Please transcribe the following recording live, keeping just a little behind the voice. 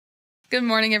Good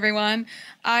morning, everyone.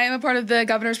 I am a part of the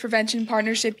Governor's Prevention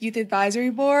Partnership Youth Advisory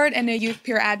Board and a youth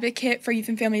peer advocate for Youth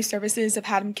and Family Services of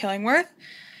Haddam-Killingworth.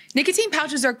 Nicotine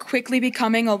pouches are quickly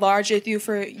becoming a large issue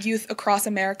for youth across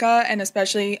America, and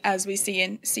especially as we see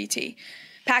in CT.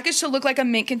 Packaged to look like a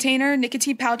mint container,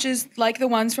 nicotine pouches, like the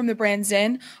ones from the brand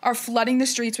Zyn, are flooding the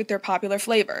streets with their popular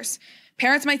flavors.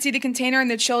 Parents might see the container in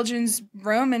the children's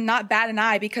room and not bat an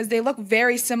eye because they look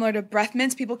very similar to breath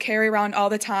mints people carry around all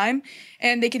the time,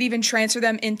 and they could even transfer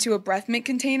them into a breath mint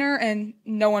container and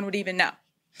no one would even know.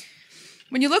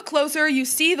 When you look closer, you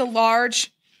see the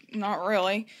large, not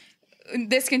really,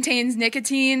 this contains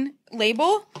nicotine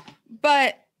label,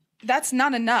 but that's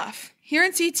not enough. Here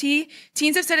in CT,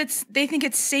 teens have said they think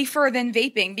it's safer than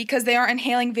vaping because they aren't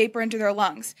inhaling vapor into their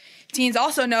lungs. Teens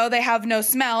also know they have no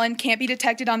smell and can't be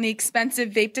detected on the expensive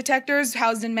vape detectors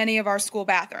housed in many of our school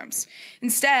bathrooms.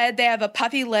 Instead, they have a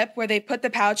puffy lip where they put the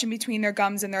pouch in between their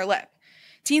gums and their lip.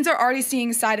 Teens are already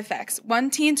seeing side effects.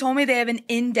 One teen told me they have an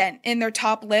indent in their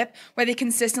top lip where they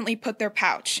consistently put their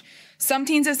pouch. Some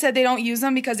teens have said they don't use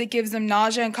them because it gives them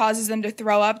nausea and causes them to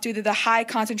throw up due to the high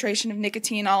concentration of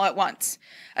nicotine all at once.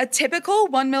 A typical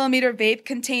 1 millimeter vape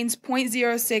contains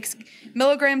 0.06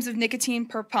 milligrams of nicotine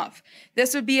per puff.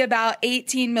 This would be about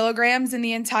 18 milligrams in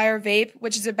the entire vape,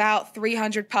 which is about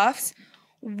 300 puffs.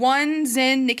 One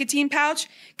Zyn nicotine pouch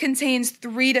contains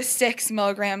 3 to 6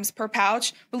 milligrams per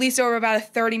pouch, released over about a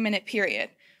 30-minute period.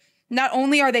 Not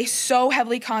only are they so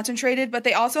heavily concentrated, but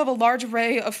they also have a large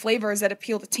array of flavors that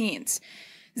appeal to teens.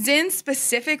 Zyn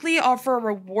specifically offer a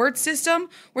reward system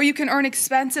where you can earn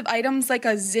expensive items like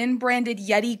a Zyn-branded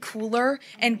Yeti cooler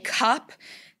and cup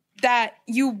that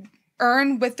you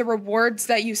earn with the rewards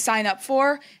that you sign up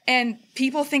for. And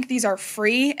people think these are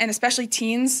free, and especially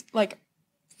teens, like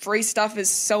free stuff is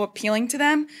so appealing to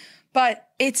them, but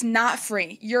it's not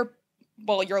free. Your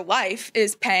life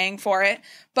is paying for it,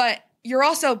 but you're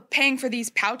also paying for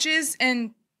these pouches,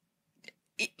 and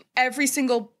every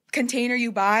single container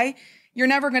you buy, you're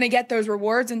never going to get those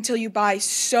rewards until you buy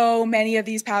so many of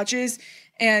these pouches,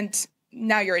 and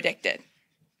now you're addicted.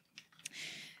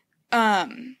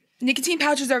 Nicotine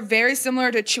pouches are very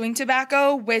similar to chewing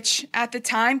tobacco, which at the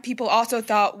time people also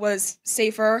thought was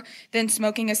safer than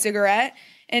smoking a cigarette.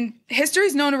 And history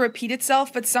is known to repeat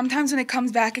itself, but sometimes when it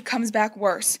comes back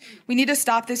worse. We need to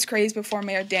stop this craze before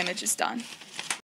more damage is done.